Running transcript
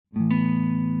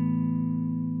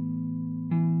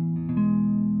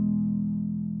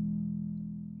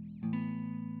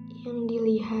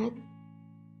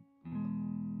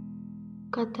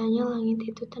Katanya langit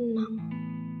itu tenang,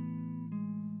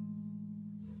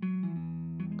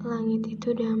 langit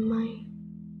itu damai.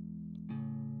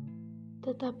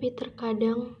 Tetapi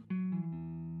terkadang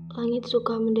langit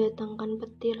suka mendatangkan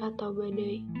petir atau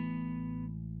badai.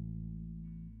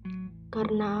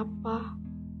 Karena apa?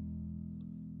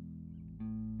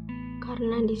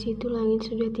 Karena di situ langit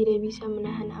sudah tidak bisa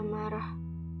menahan amarah.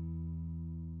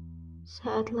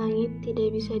 Saat langit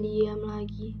tidak bisa diam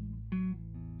lagi.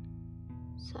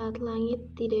 Saat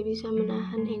langit tidak bisa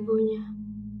menahan egonya.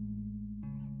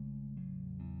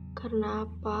 Karena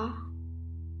apa?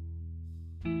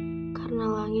 Karena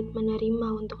langit menerima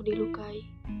untuk dilukai.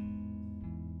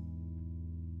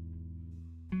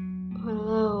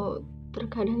 Walau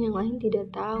terkadang yang lain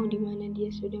tidak tahu di mana dia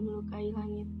sudah melukai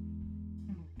langit.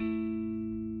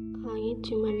 Langit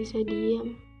cuma bisa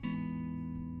diam.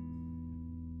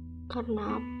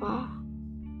 Karena apa?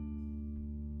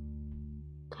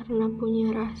 Karena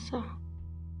punya rasa.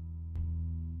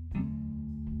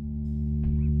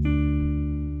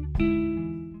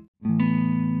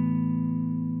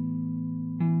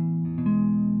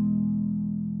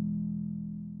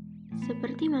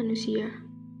 Seperti manusia.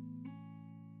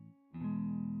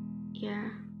 Ya,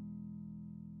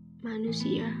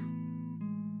 manusia.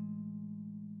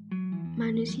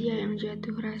 Manusia yang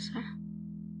jatuh rasa.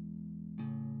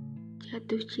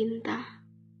 Jatuh cinta.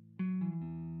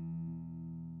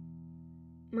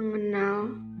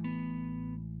 Mengenal.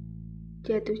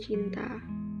 Jatuh cinta.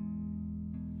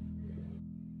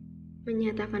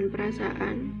 Menyatakan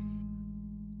perasaan.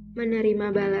 Menerima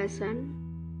balasan.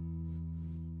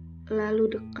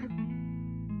 Lalu dekat.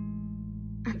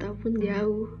 Ataupun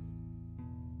jauh.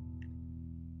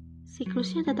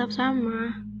 Siklusnya tetap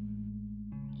sama,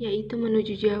 yaitu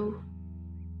menuju jauh.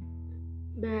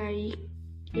 Baik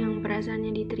yang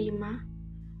perasaannya diterima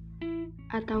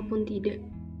ataupun tidak.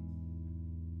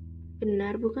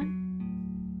 Benar bukan?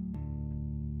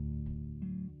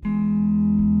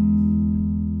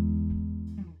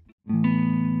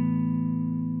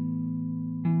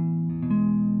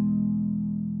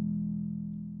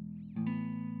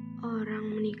 Orang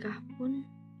menikah pun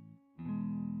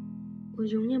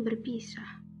ujungnya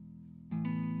berpisah.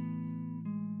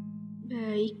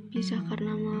 Baik pisah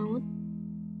karena maut,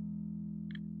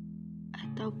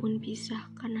 ataupun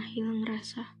pisah karena hilang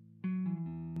rasa.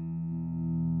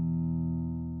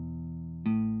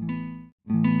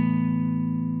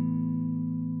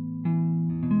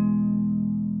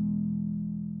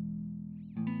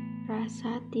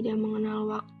 Rasa tidak mengenal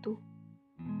waktu.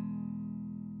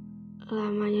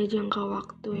 Lamanya jangka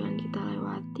waktu yang kita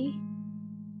lewati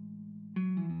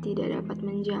tidak dapat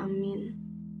menjamin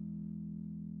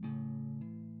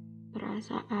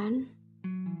perasaan,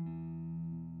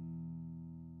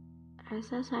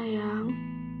 rasa sayang,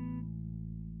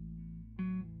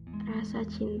 rasa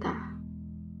cinta.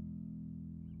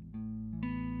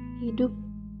 Hidup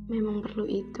memang perlu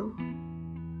itu.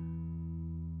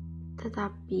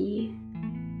 Tetapi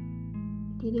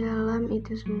di dalam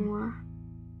itu semua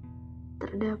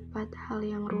terdapat hal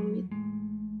yang rumit.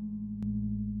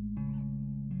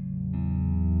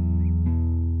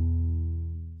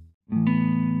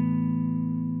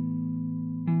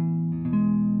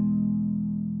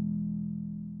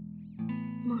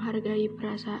 Menghargai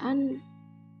perasaan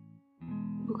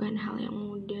bukan hal yang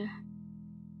mudah.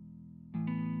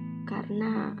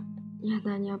 Karena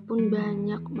nyatanya pun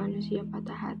banyak manusia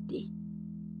patah hati.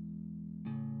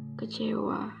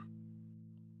 Kecewa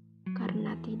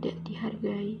karena tidak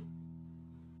dihargai.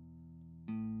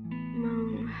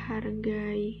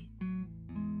 Menghargai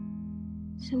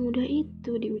semudah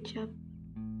itu diucap,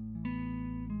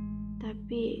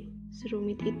 tapi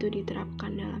serumit itu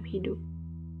diterapkan dalam hidup.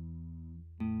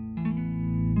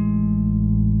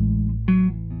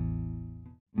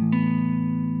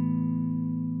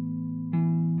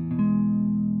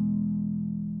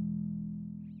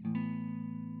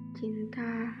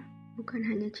 Cinta bukan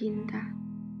hanya cinta.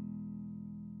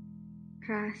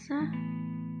 Rasa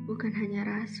bukan hanya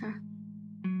rasa.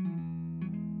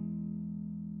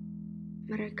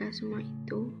 Mereka semua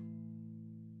itu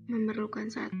memerlukan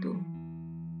satu,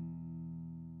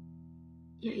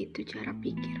 yaitu cara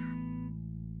pikir.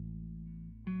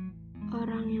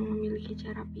 Orang yang memiliki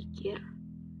cara pikir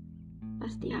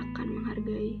pasti akan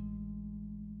menghargai.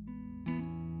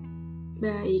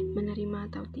 Baik menerima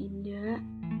atau tidak,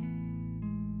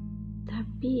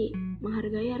 tapi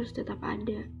menghargai harus tetap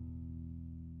ada.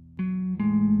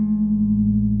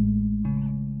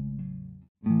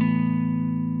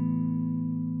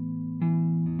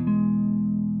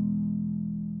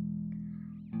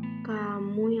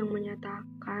 Kamu yang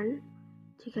menyatakan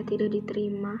jika tidak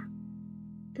diterima,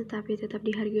 tetapi tetap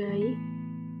dihargai.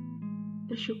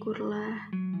 Bersyukurlah,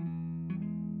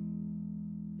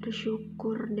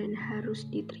 bersyukur dan harus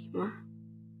diterima.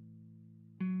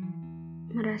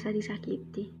 Merasa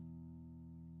disakiti,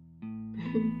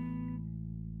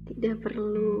 tidak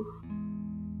perlu.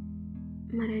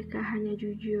 Mereka hanya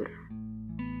jujur,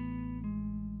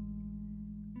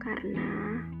 karena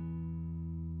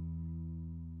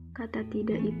kata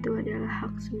tidak itu adalah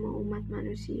hak semua umat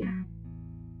manusia.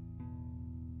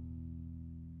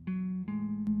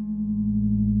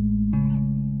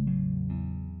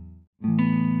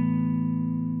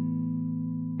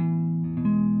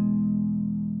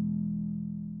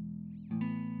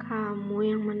 Kamu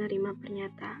yang menerima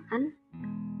pernyataan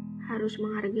harus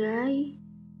menghargai,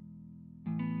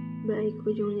 baik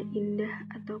ujungnya indah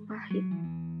atau pahit.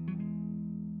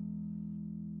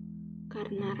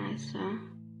 Karena rasa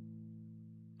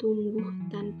tumbuh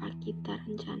tanpa kita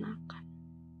rencanakan.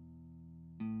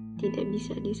 Tidak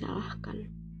bisa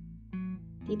disalahkan,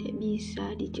 tidak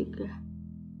bisa dicegah.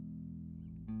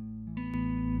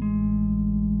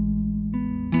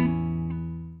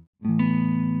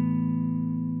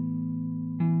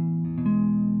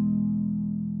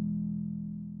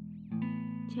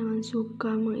 Jangan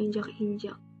suka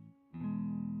menginjak-injak.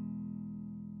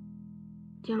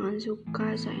 Jangan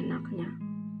suka seenaknya.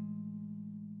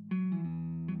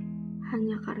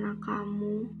 Hanya karena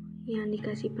kamu yang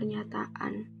dikasih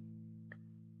pernyataan,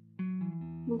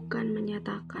 bukan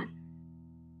menyatakan.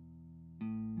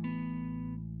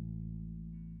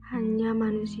 Hanya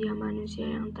manusia-manusia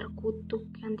yang terkutuk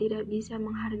yang tidak bisa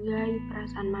menghargai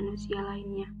perasaan manusia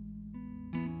lainnya.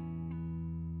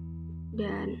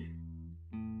 Dan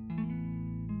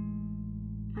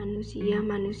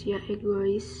manusia-manusia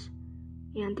egois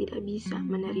yang tidak bisa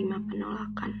menerima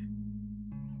penolakan.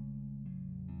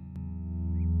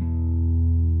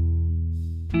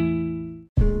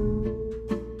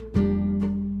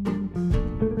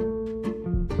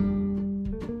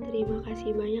 Terima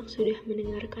kasih banyak sudah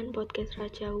mendengarkan podcast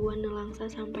Racauan Nelangsa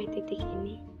sampai titik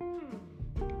ini.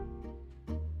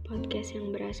 Podcast yang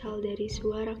berasal dari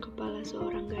suara kepala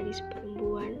seorang gadis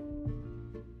perempuan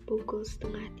pukul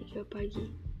 2:30 pagi.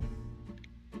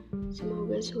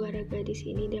 Semoga suara gadis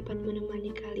ini dapat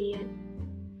menemani kalian.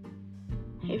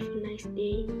 Have a nice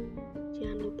day.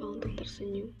 Jangan lupa untuk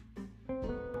tersenyum.